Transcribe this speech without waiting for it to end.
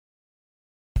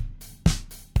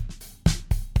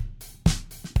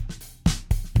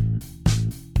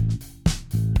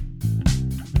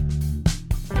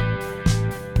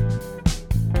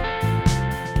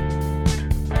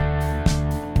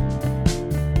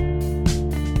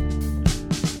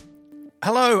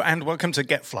Hello and welcome to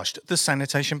Get Flushed, the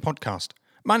sanitation podcast.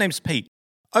 My name's Pete.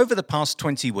 Over the past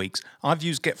 20 weeks, I've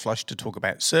used Get Flushed to talk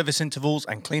about service intervals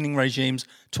and cleaning regimes,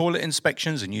 toilet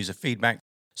inspections and user feedback,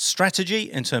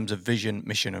 strategy in terms of vision,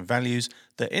 mission and values,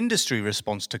 the industry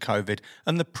response to COVID,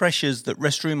 and the pressures that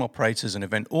restroom operators and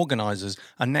event organisers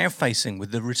are now facing with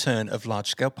the return of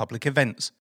large-scale public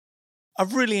events.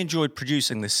 I've really enjoyed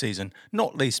producing this season,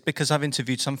 not least because I've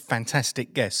interviewed some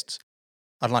fantastic guests.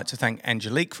 I'd like to thank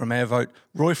Angelique from Airvote,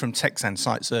 Roy from Texan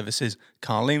Site Services,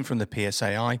 Carleen from the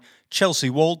PSAI,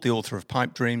 Chelsea Wald, the author of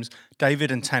Pipe Dreams,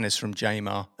 David and Tanis from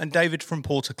JMR, and David from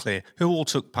Portaclear, who all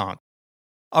took part.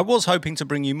 I was hoping to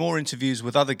bring you more interviews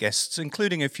with other guests,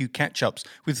 including a few catch-ups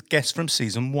with guests from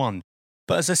Season 1.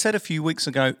 But as I said a few weeks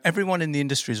ago, everyone in the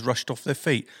industry has rushed off their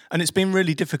feet, and it's been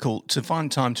really difficult to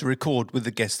find time to record with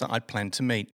the guests that I'd planned to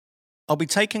meet. I'll be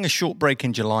taking a short break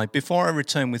in July before I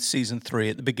return with Season 3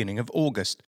 at the beginning of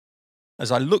August.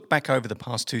 As I look back over the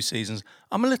past two seasons,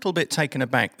 I'm a little bit taken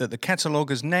aback that the catalogue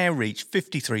has now reached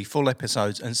 53 full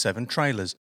episodes and 7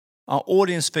 trailers. Our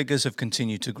audience figures have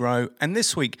continued to grow, and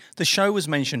this week the show was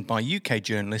mentioned by UK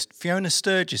journalist Fiona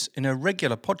Sturgis in a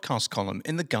regular podcast column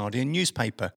in the Guardian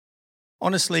newspaper.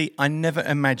 Honestly, I never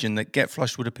imagined that Get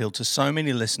Flushed would appeal to so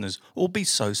many listeners or be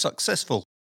so successful.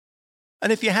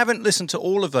 And if you haven't listened to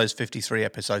all of those 53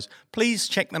 episodes, please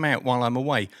check them out while I'm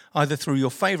away, either through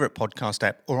your favourite podcast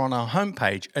app or on our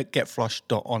homepage at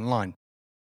getflushed.online.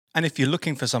 And if you're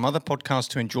looking for some other podcasts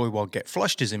to enjoy while Get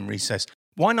Flushed is in recess,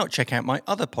 why not check out my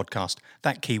other podcast,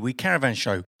 That Kiwi Caravan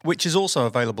Show, which is also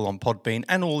available on Podbean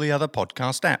and all the other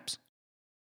podcast apps.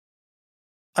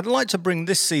 I'd like to bring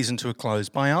this season to a close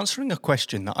by answering a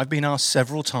question that I've been asked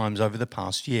several times over the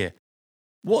past year.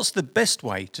 What's the best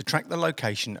way to track the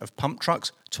location of pump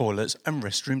trucks, toilets and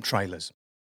restroom trailers?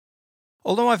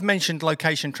 Although I've mentioned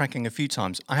location tracking a few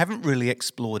times, I haven't really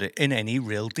explored it in any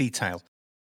real detail.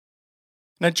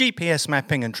 Now, GPS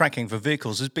mapping and tracking for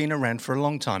vehicles has been around for a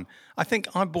long time. I think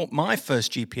I bought my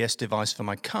first GPS device for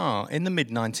my car in the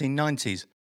mid-1990s.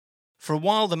 For a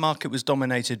while, the market was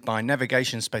dominated by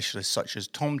navigation specialists such as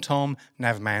TomTom,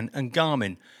 Navman and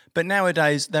Garmin, but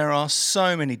nowadays there are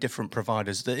so many different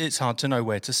providers that it's hard to know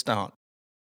where to start.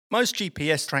 Most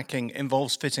GPS tracking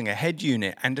involves fitting a head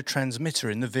unit and a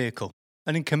transmitter in the vehicle,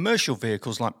 and in commercial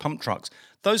vehicles like pump trucks,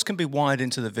 those can be wired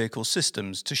into the vehicle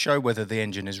systems to show whether the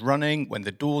engine is running, when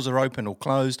the doors are open or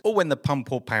closed, or when the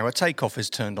pump or power takeoff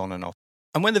is turned on and off.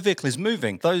 And when the vehicle is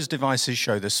moving, those devices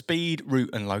show the speed,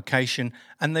 route and location,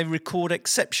 and they record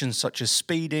exceptions such as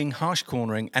speeding, harsh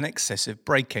cornering and excessive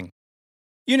braking.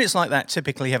 Units like that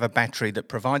typically have a battery that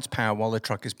provides power while the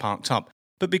truck is parked up,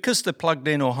 but because they're plugged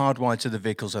in or hardwired to the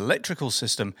vehicle's electrical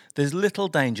system, there's little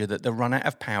danger that they'll run out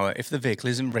of power if the vehicle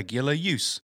is in regular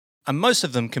use. And most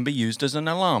of them can be used as an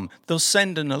alarm. They'll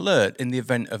send an alert in the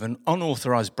event of an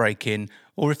unauthorised break-in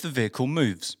or if the vehicle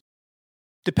moves.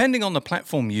 Depending on the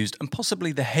platform used and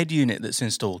possibly the head unit that's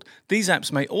installed, these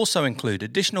apps may also include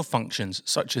additional functions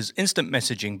such as instant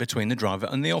messaging between the driver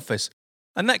and the office.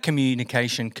 And that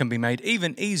communication can be made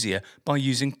even easier by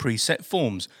using preset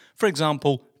forms, for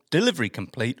example, delivery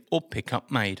complete or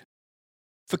pickup made.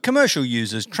 For commercial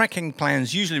users, tracking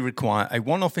plans usually require a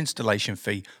one-off installation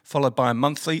fee followed by a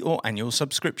monthly or annual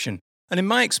subscription. And in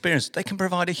my experience, they can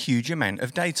provide a huge amount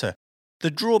of data.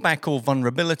 The drawback or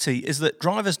vulnerability is that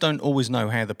drivers don't always know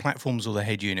how the platforms or the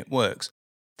head unit works.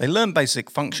 They learn basic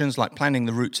functions like planning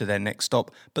the route to their next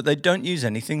stop, but they don't use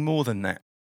anything more than that.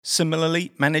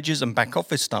 Similarly, managers and back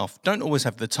office staff don't always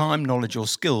have the time, knowledge or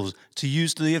skills to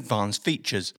use the advanced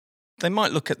features. They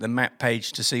might look at the map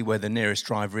page to see where the nearest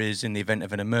driver is in the event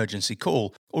of an emergency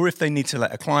call, or if they need to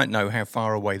let a client know how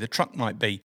far away the truck might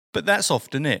be, but that's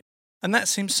often it, and that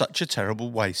seems such a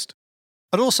terrible waste.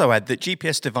 I'd also add that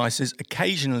GPS devices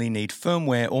occasionally need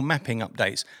firmware or mapping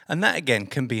updates, and that again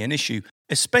can be an issue,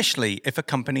 especially if a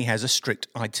company has a strict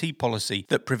IT policy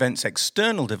that prevents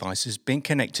external devices being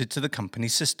connected to the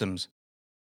company's systems.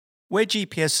 Where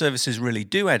GPS services really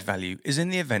do add value is in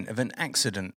the event of an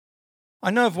accident.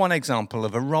 I know of one example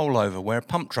of a rollover where a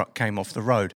pump truck came off the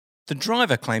road. The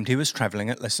driver claimed he was travelling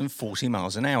at less than 40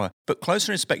 miles an hour, but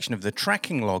closer inspection of the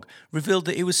tracking log revealed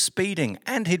that he was speeding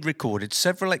and he'd recorded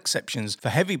several exceptions for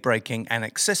heavy braking and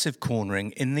excessive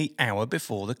cornering in the hour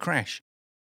before the crash.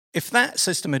 If that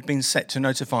system had been set to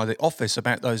notify the office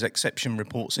about those exception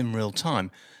reports in real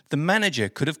time, the manager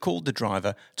could have called the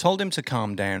driver, told him to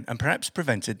calm down and perhaps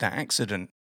prevented that accident.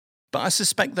 But I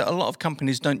suspect that a lot of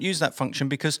companies don't use that function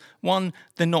because, one,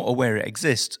 they're not aware it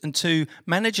exists, and two,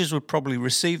 managers would probably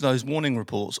receive those warning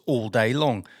reports all day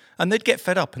long, and they'd get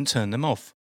fed up and turn them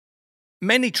off.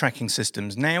 Many tracking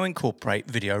systems now incorporate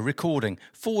video recording,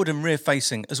 forward and rear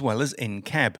facing as well as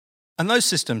in-cab. And those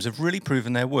systems have really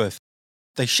proven their worth.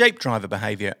 They shape driver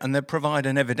behaviour and they provide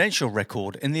an evidential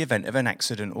record in the event of an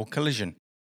accident or collision.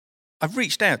 I've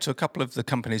reached out to a couple of the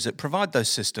companies that provide those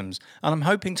systems, and I'm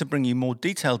hoping to bring you more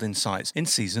detailed insights in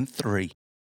Season 3.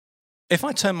 If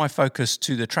I turn my focus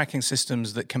to the tracking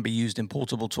systems that can be used in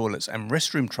portable toilets and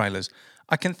restroom trailers,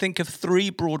 I can think of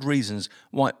 3 broad reasons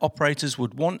why operators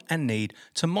would want and need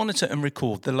to monitor and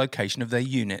record the location of their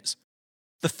units.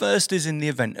 The first is in the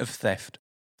event of theft.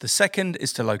 The second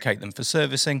is to locate them for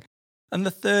servicing. And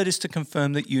the third is to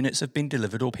confirm that units have been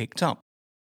delivered or picked up.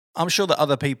 I'm sure that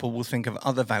other people will think of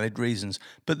other valid reasons,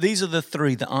 but these are the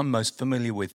 3 that I'm most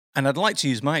familiar with, and I'd like to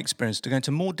use my experience to go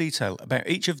into more detail about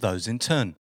each of those in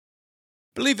turn.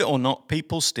 Believe it or not,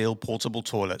 people steal portable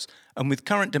toilets, and with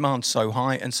current demand so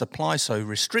high and supply so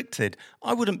restricted,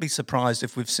 I wouldn't be surprised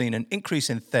if we've seen an increase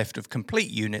in theft of complete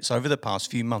units over the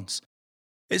past few months.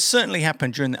 It's certainly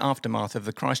happened during the aftermath of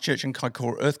the Christchurch and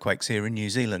Kaikoura earthquakes here in New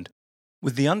Zealand.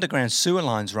 With the underground sewer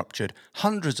lines ruptured,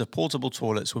 hundreds of portable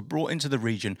toilets were brought into the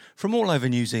region from all over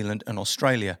New Zealand and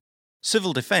Australia.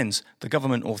 Civil Defence, the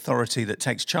government authority that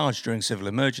takes charge during civil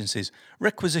emergencies,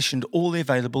 requisitioned all the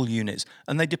available units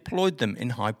and they deployed them in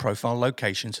high-profile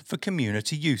locations for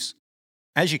community use.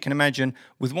 As you can imagine,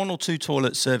 with 1 or 2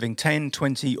 toilets serving 10,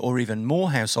 20 or even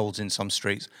more households in some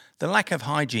streets, the lack of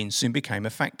hygiene soon became a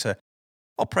factor.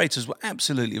 Operators were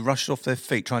absolutely rushed off their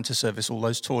feet trying to service all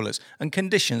those toilets, and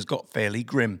conditions got fairly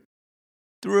grim.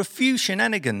 There were a few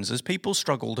shenanigans as people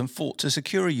struggled and fought to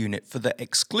secure a unit for the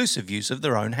exclusive use of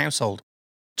their own household.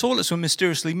 Toilets were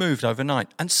mysteriously moved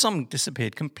overnight, and some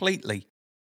disappeared completely.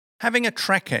 Having a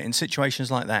tracker in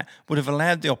situations like that would have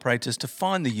allowed the operators to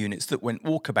find the units that went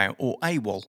walkabout or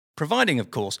AWOL, providing, of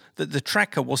course, that the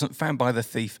tracker wasn't found by the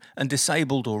thief and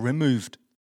disabled or removed.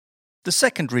 The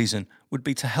second reason would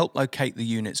be to help locate the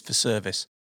units for service.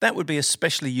 That would be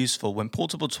especially useful when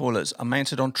portable toilets are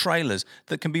mounted on trailers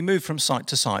that can be moved from site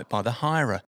to site by the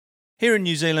hirer. Here in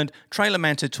New Zealand,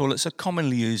 trailer-mounted toilets are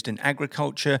commonly used in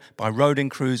agriculture, by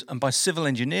roading crews and by civil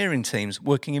engineering teams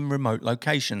working in remote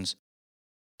locations.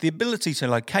 The ability to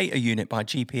locate a unit by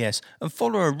GPS and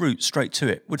follow a route straight to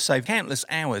it would save countless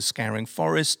hours scouring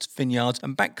forests, vineyards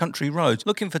and backcountry roads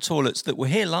looking for toilets that were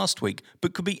here last week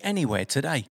but could be anywhere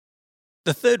today.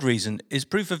 The third reason is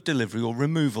proof of delivery or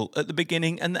removal at the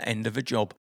beginning and the end of a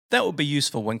job. That would be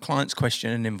useful when clients question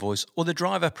an invoice or the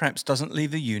driver perhaps doesn't leave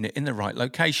the unit in the right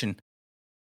location.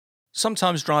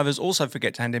 Sometimes drivers also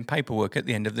forget to hand in paperwork at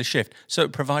the end of the shift, so it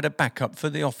would provide a backup for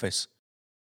the office.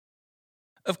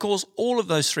 Of course, all of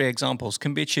those 3 examples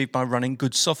can be achieved by running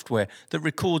good software that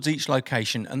records each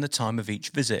location and the time of each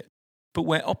visit. But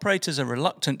where operators are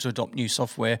reluctant to adopt new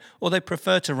software or they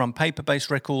prefer to run paper-based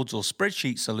records or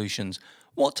spreadsheet solutions,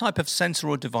 what type of sensor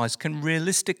or device can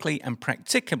realistically and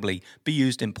practicably be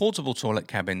used in portable toilet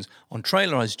cabins, on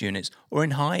trailerised units or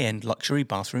in high-end luxury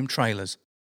bathroom trailers?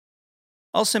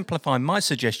 I'll simplify my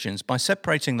suggestions by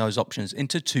separating those options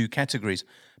into 2 categories: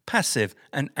 passive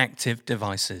and active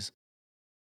devices.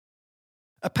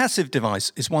 A passive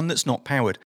device is one that's not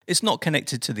powered. It's not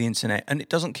connected to the internet and it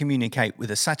doesn't communicate with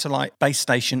a satellite, base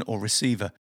station or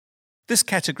receiver. This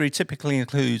category typically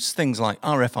includes things like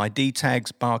RFID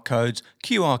tags, barcodes,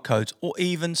 QR codes or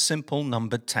even simple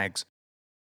numbered tags.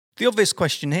 The obvious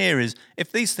question here is,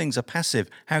 if these things are passive,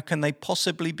 how can they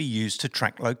possibly be used to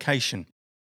track location?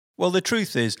 Well, the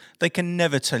truth is, they can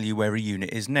never tell you where a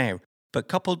unit is now, but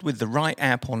coupled with the right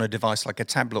app on a device like a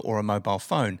tablet or a mobile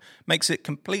phone, makes it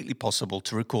completely possible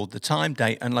to record the time,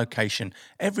 date and location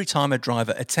every time a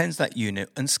driver attends that unit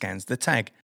and scans the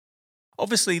tag.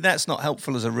 Obviously, that's not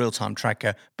helpful as a real-time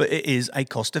tracker, but it is a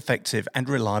cost-effective and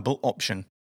reliable option.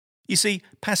 You see,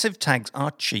 passive tags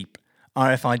are cheap.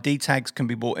 RFID tags can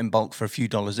be bought in bulk for a few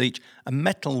dollars each, and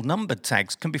metal numbered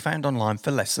tags can be found online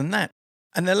for less than that.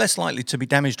 And they're less likely to be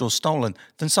damaged or stolen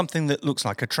than something that looks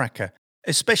like a tracker,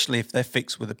 especially if they're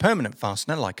fixed with a permanent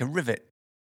fastener like a rivet.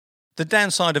 The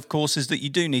downside, of course, is that you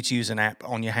do need to use an app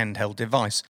on your handheld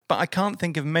device, but I can't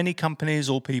think of many companies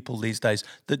or people these days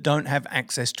that don't have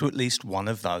access to at least one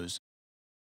of those.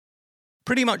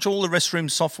 Pretty much all the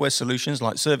restroom software solutions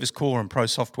like Service Core and Pro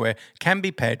Software can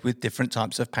be paired with different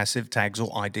types of passive tags or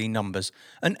ID numbers,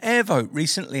 and Airvote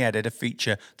recently added a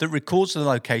feature that records the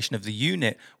location of the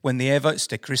unit when the Airvote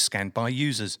sticker is scanned by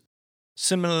users.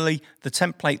 Similarly, the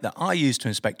template that I use to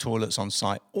inspect toilets on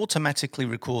site automatically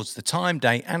records the time,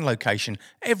 date and location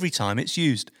every time it's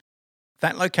used.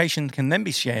 That location can then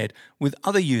be shared with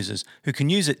other users who can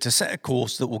use it to set a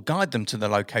course that will guide them to the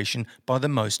location by the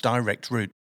most direct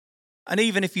route. And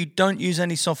even if you don't use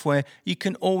any software, you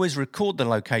can always record the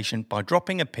location by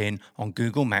dropping a pin on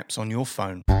Google Maps on your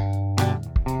phone.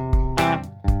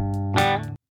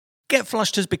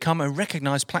 GetFlushed has become a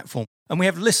recognised platform, and we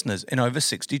have listeners in over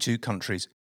 62 countries.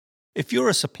 If you're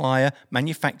a supplier,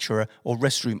 manufacturer, or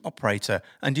restroom operator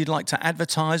and you'd like to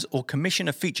advertise or commission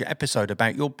a feature episode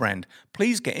about your brand,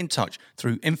 please get in touch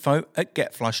through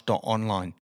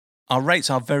info@getflushed.online. Our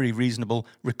rates are very reasonable,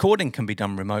 recording can be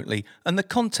done remotely, and the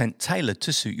content tailored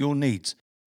to suit your needs.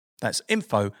 That's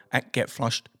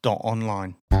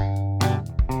info@getflushed.online.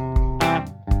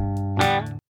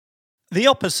 The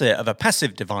opposite of a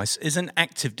passive device is an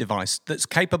active device that's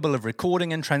capable of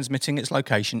recording and transmitting its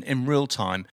location in real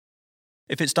time.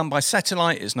 If it's done by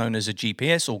satellite, it's known as a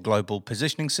GPS or Global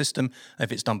Positioning System.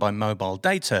 If it's done by mobile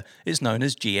data, it's known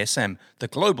as GSM, the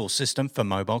Global System for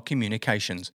Mobile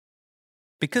Communications.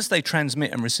 Because they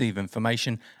transmit and receive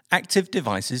information, active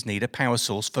devices need a power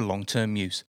source for long-term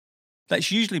use.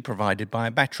 That's usually provided by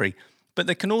a battery, but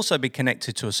they can also be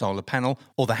connected to a solar panel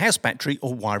or the house battery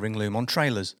or wiring loom on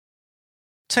trailers.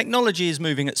 Technology is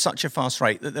moving at such a fast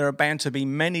rate that there are bound to be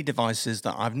many devices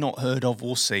that I've not heard of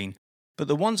or seen, but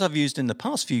the ones I've used in the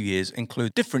past few years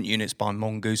include different units by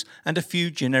Mongoose and a few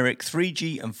generic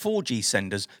 3G and 4G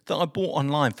senders that I bought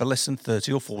online for less than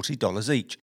 $30 or $40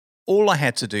 each. All I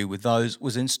had to do with those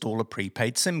was install a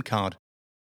prepaid SIM card.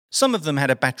 Some of them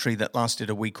had a battery that lasted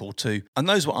a week or two, and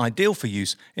those were ideal for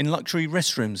use in luxury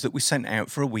restrooms that we sent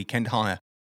out for a weekend hire.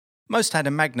 Most had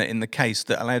a magnet in the case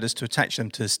that allowed us to attach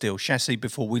them to a steel chassis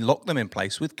before we locked them in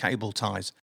place with cable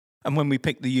ties. And when we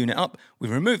picked the unit up, we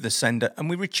removed the sender and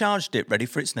we recharged it ready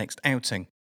for its next outing.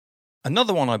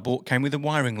 Another one I bought came with a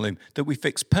wiring loom that we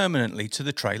fixed permanently to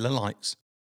the trailer lights.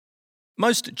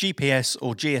 Most GPS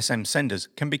or GSM senders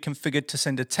can be configured to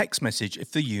send a text message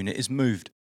if the unit is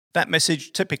moved. That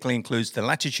message typically includes the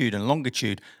latitude and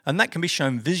longitude, and that can be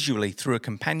shown visually through a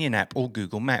companion app or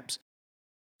Google Maps.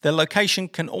 Their location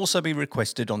can also be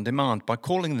requested on demand by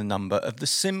calling the number of the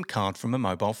SIM card from a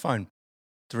mobile phone.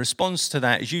 The response to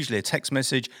that is usually a text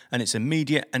message, and it's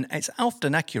immediate and it's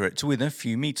often accurate to within a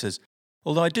few meters.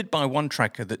 Although I did buy one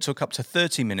tracker that took up to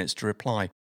 30 minutes to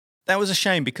reply. That was a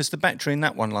shame because the battery in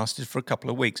that one lasted for a couple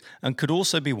of weeks and could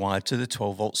also be wired to the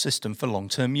 12-volt system for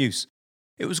long-term use.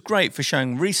 It was great for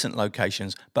showing recent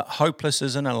locations, but hopeless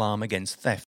as an alarm against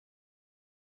theft.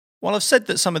 While I've said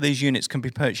that some of these units can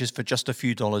be purchased for just a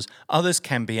few dollars, others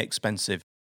can be expensive.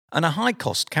 And a high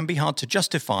cost can be hard to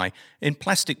justify in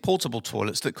plastic portable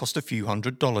toilets that cost a few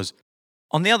 $100s.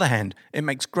 On the other hand, it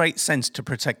makes great sense to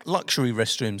protect luxury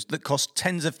restrooms that cost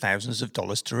tens of thousands of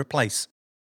dollars to replace.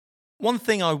 One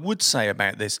thing I would say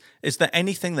about this is that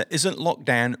anything that isn't locked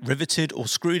down, riveted or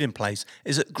screwed in place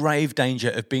is at grave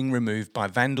danger of being removed by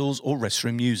vandals or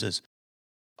restroom users.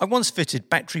 I once fitted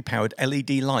battery-powered LED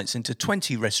lights into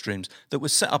 20 restrooms that were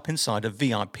set up inside a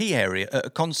VIP area at a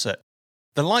concert.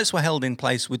 The lights were held in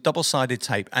place with double-sided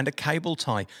tape and a cable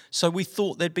tie, so we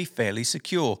thought they'd be fairly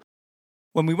secure.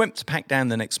 When we went to pack down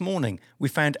the next morning, we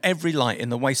found every light in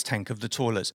the waste tank of the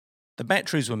toilets. The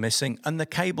batteries were missing and the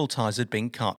cable ties had been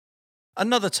cut.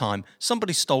 Another time,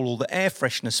 somebody stole all the air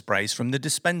freshener sprays from the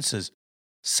dispensers.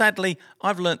 Sadly,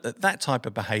 I've learnt that that type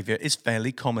of behaviour is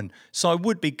fairly common, so I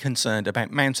would be concerned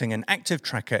about mounting an active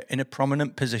tracker in a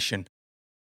prominent position.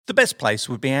 The best place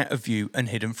would be out of view and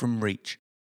hidden from reach.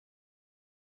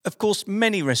 Of course,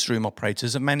 many restroom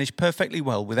operators have managed perfectly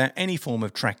well without any form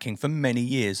of tracking for many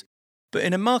years. But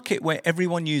in a market where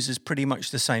everyone uses pretty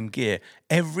much the same gear,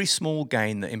 every small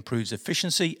gain that improves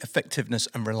efficiency, effectiveness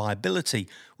and reliability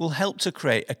will help to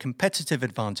create a competitive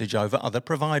advantage over other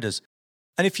providers.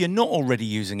 And if you're not already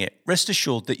using it, rest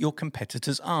assured that your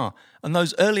competitors are, and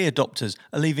those early adopters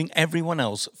are leaving everyone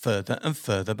else further and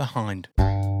further behind.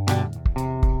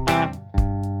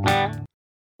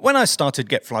 When I started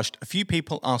GetFlushed, a few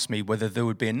people asked me whether there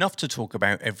would be enough to talk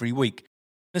about every week.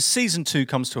 As Season 2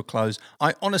 comes to a close,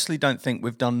 I honestly don't think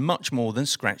we've done much more than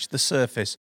scratch the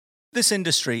surface. This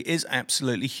industry is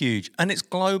absolutely huge, and it's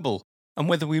global, and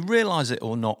whether we realise it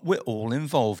or not, we're all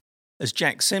involved. As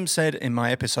Jack Sims said in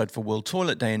my episode for World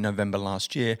Toilet Day in November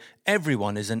last year,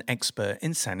 everyone is an expert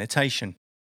in sanitation.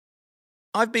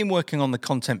 I've been working on the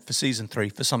content for Season 3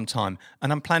 for some time,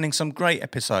 and I'm planning some great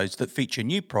episodes that feature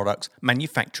new products,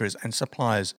 manufacturers and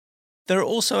suppliers. There are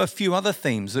also a few other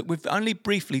themes that we've only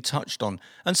briefly touched on,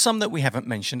 and some that we haven't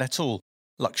mentioned at all.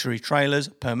 Luxury trailers,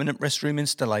 permanent restroom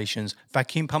installations,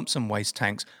 vacuum pumps and waste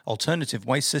tanks, alternative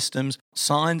waste systems,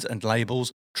 signs and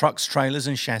labels, trucks, trailers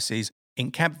and chassis,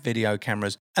 in-cab video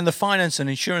cameras, and the finance and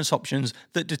insurance options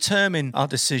that determine our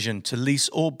decision to lease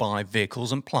or buy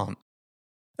vehicles and plant.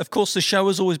 Of course, the show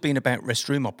has always been about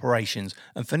restroom operations,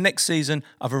 and for next season,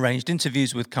 I've arranged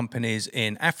interviews with companies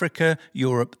in Africa,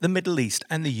 Europe, the Middle East,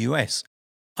 and the US.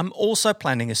 I'm also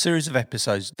planning a series of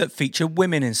episodes that feature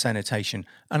women in sanitation,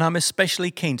 and I'm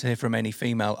especially keen to hear from any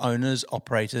female owners,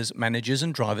 operators, managers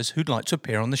and drivers who'd like to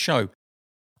appear on the show.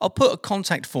 I'll put a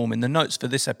contact form in the notes for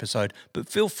this episode, but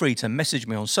feel free to message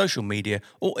me on social media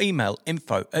or email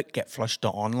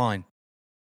info@getflush.online.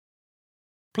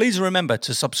 Please remember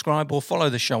to subscribe or follow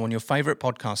the show on your favourite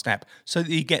podcast app so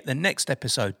that you get the next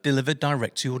episode delivered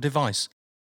direct to your device.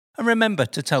 And remember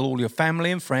to tell all your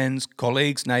family and friends,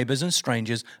 colleagues, neighbours and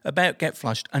strangers about Get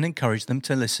Flushed and encourage them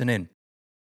to listen in.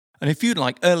 And if you'd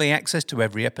like early access to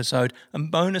every episode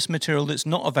and bonus material that's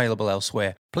not available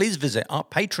elsewhere, please visit our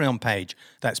Patreon page.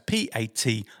 That's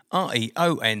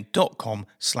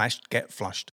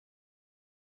patreon.com/getflushed.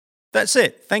 That's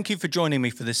it. Thank you for joining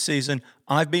me for this season.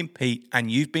 I've been Pete and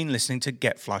you've been listening to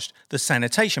Get Flushed, the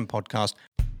sanitation podcast.